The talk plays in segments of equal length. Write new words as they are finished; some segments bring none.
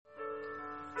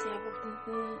За бүгдэнд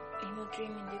нь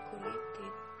өнөөдрийн мэндийг хүргэе.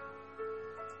 Тэгээд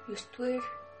 9-р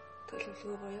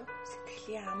төлөвлөгөө буюу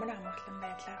сэтгэлийн амар амгалан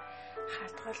байдлаа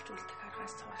хадгалж үлдэх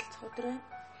аргаас суралцах өдөр байна.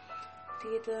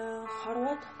 Тэгээд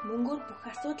хорвоод мөнгөөр бүх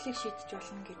асуудлыг шийдэж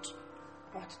болно гэж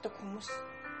боддог хүмүүс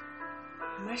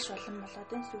маш олон болоод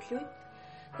энэ сүүлийн үед.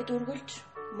 Тэгэд үргэлж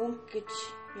мөнгө гэж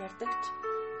ярьдагч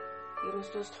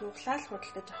ерөөсөө суглаал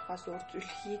худалдаж авахаас өөр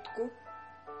зүйл хийдэггүй.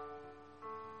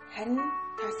 Харин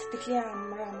та сэтгэлийн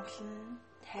амар амгалан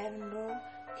тайван руу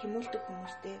тэмүүлдэг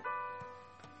хүмүүстэй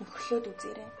нөхөрлөөд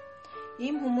үзээрэй.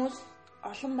 Ийм хүмүүс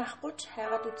олон байхгүй ч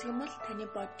хайгаад үзэх юм бол таны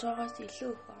бодж байгаагаас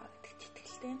илүү их байгаа гэдэгт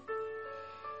итгэлтэй.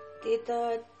 Тэгэд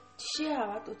жишээ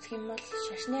аваад үзэх юм бол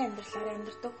шашны амьдралаар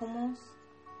амьдардаг хүмүүс,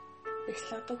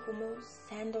 бяцлагдаг хүмүүс,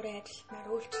 сайн дурын ажилтнаар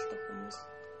үйлчлдэг хүмүүс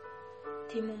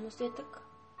тийм хүмүүс байдаг.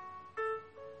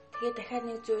 Тэгээд дахиад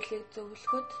нэг зүйлийг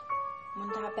зөвлөхөд мөн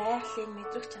та байгалыг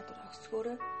мэдрэх чадвар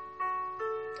өсгөөрэй.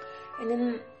 Энэ нь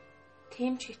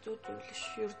тийм ч хэцүү зүйл биш.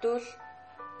 Ердөөл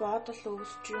бодол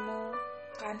өвсч юм уу?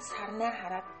 Ганц сарнаа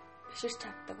хараад биширч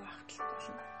чаддаг багтал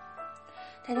болно.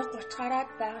 Таны 30 гараад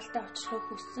байгальтай очихыг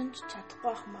хүссэн ч чадахгүй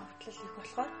байх магадлал их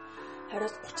болохоор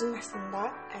 20-30 наснда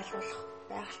аль болох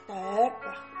байгальтай ойр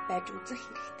байж үзэх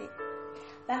хэрэгтэй.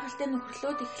 Байгальтай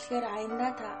нөхөрлөөд эхлэхээр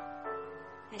аяндаа та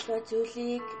аливаа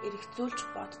зүйлийг эргэцүүлж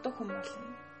боддог хүн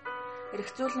болно.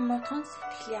 Эргэцүүлэн бодхон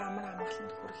сэтгэлийн амар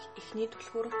амгаланд хүрэх эхний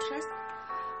түлхүүр учраас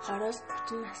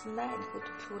 20-30 наснда энэхүү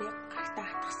түлхүүрийг гартаа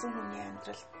хатгсан хүний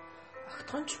амьдрал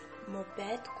огтхон ч муу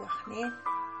байдаггүй бахнэ.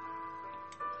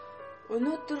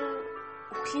 Өнөөдөр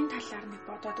үхлийн талаар нэг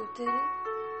бодоод үзээрэй.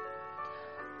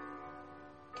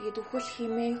 Тэгээд үхэл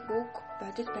хэмээх үг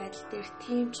бодит байдал дээр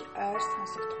тийм ч ойр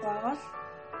сонсогдохгүй байгаа л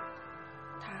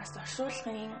таас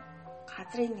оршуулгын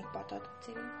газрыг нэг бодоод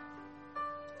үзээрэй.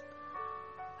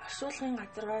 Оршуулгын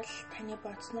газар бол таны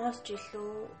бодсноос ч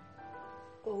илүү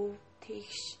өв,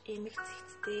 тэгш, эмэг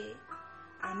цэгцтэй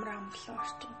амар амгалан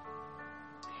орчин.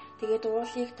 Тэгээд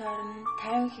уулыг тойрон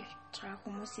тайван хөвч байгаа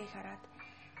хүмүүсийг хараад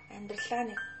амьдралаа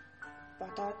нэг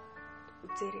бодоод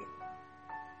үзээрэй.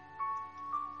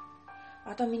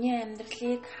 Одоо миний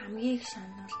амьдралыг хамгийн их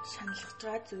шаналгаж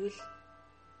байгаа зүйл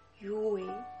юу вэ?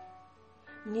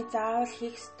 Миний заавал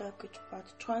хийх ёстой гэж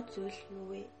бодож байгаа зүйл юу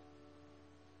вэ?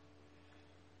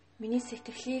 Миний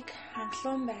сэтгэлийг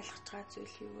хангалуун байлгаж байгаа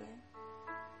зүйл юу вэ?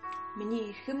 Миний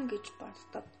эрхэм гэж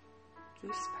боддог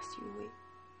зүйлс бас юу вэ?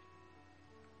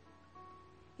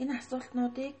 Энэ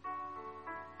асуултнуудыг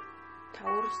та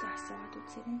өөрөөсөө асууад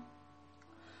үзээрэй.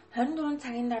 24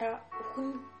 цагийн дараа үхэн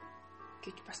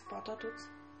гэж бас бодоод үз.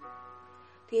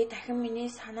 Тэгээ дахин миний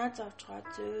санаа зовж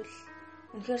байгаа зүйл,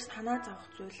 үнэхээр санаа зовх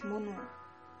зүйл мөн үү?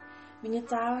 Миний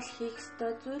заавал хийх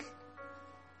ёстой зүйл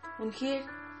үнэхээр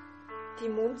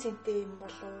тийм үн цэнтэй юм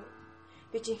болов?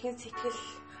 Би жинхэнэ сэтгэл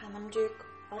ханамжийг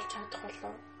олж чадах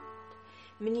болов?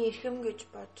 Миний эрхэм гэж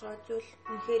бодж байгаа зүйл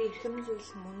үнэхээр эрхэм зүйл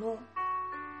мөн үү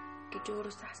гэж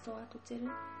өөрөөсөө асууад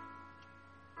үзээрэй.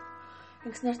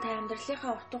 Ингэснээр та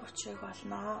амьдралынхаа утга учирыг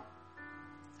олноо.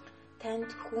 Танд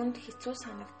хүнд хэцүү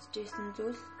санагдчихсэн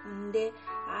зүйл үнэндээ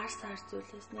аар сар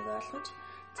зүйлээс нэг ойлгож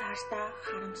цаашдаа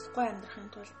харамсахгүй амьдрахын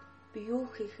тулд би юу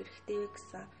хийх хэрэгтэй вэ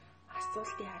гэсэн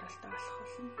асуултын хариултаа олох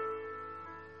болно.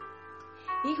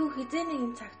 Ийхүү хизээ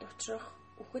нэгэн цагт учрах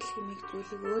үхэл хэмээх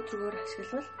зүйлийг өөдрөгөөр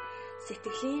ашиглавал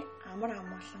сэтгэлийн амар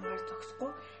амгалангаар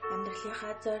зогсохгүй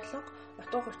амьдралынхаа зорилго,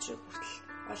 утга учирыг хүртэл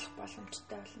олох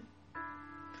боломжтой болно.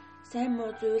 Сайн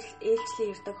муу зүйл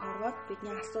ээлжлэн ирдэг хорвоод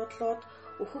бидний асуудлууд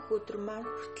өөхөх өдөр маань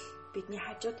хүртэл бидний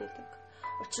хажууд байдаг.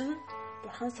 Учир нь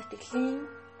бурхан сэтгэлийн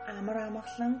амар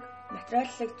амгалан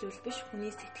материаллык зүйл биш,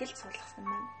 хүний сэтгэлд суулгасан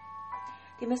байна.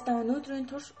 Тиймээс та өнөөдрийн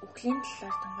турш үхлийн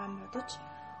талаар тунгаан бодож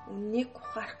үннийг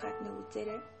ухаарах гад нэг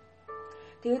үзээрэй.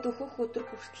 Тэгээд өөхөх өдөр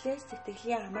хүртлээр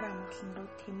сэтгэлийн амар амгалан руу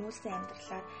тэмүүлсэн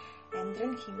амьдралаар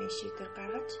амьдран хэмээн шийдвэр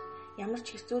гаргаж ямар ч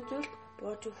хэцүү зүйлд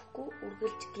бууж өгөхгүй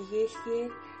үргэлж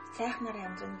гэгээлхээр сайхнаар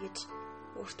амьдрна гэж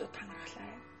өөртөө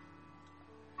танархлаа.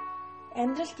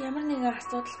 Амьдралд ямар нэгэн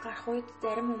асуудал гарах үед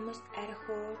зарим хүмүүс арх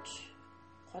ууж,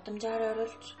 годамжаар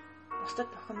орилж, бусдад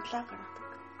бухимдлаа гаргадаг.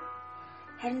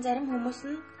 Харин зарим хүмүүс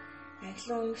нь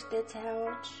анхлын үнэртэй цай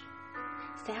ууж,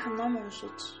 сайхан ном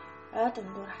уншиж, ой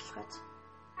дундуур алхаж,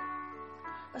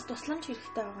 бас тусламж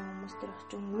хэрэгтэй байгаа хүмүүс төр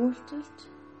очиж үйлчилж,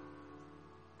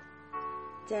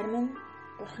 зарим нь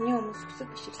бурхны өмнө сүсэг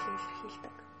бишрлийг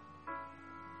илэрхийлдэг.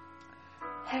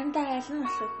 Харин та аль нь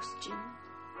болохыг хүсэж байна?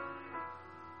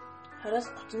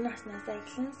 20-30 наснаас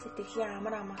эхлэн сэтгэлийн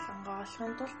амар амгалангаа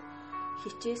олохын тулд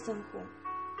хичээсэн хүн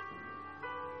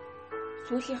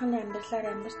сүүлийнх нь амьдралаар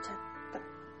амьдарч чаддаг.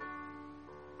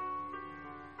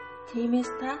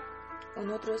 Тиймээс та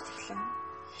өнөөдрөөс эхлэн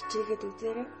хичээгээд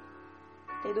үзээрэй.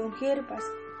 Тэгээд үнэхээр бас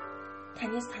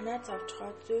танаас санаа зовж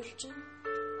байгаа зүйл чинь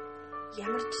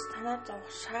ямар ч санаа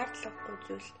зовох шаардлагагүй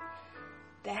зүйл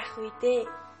байх үедээ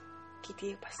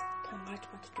гэдгийг бас тунгааж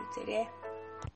бодож үзээрэй.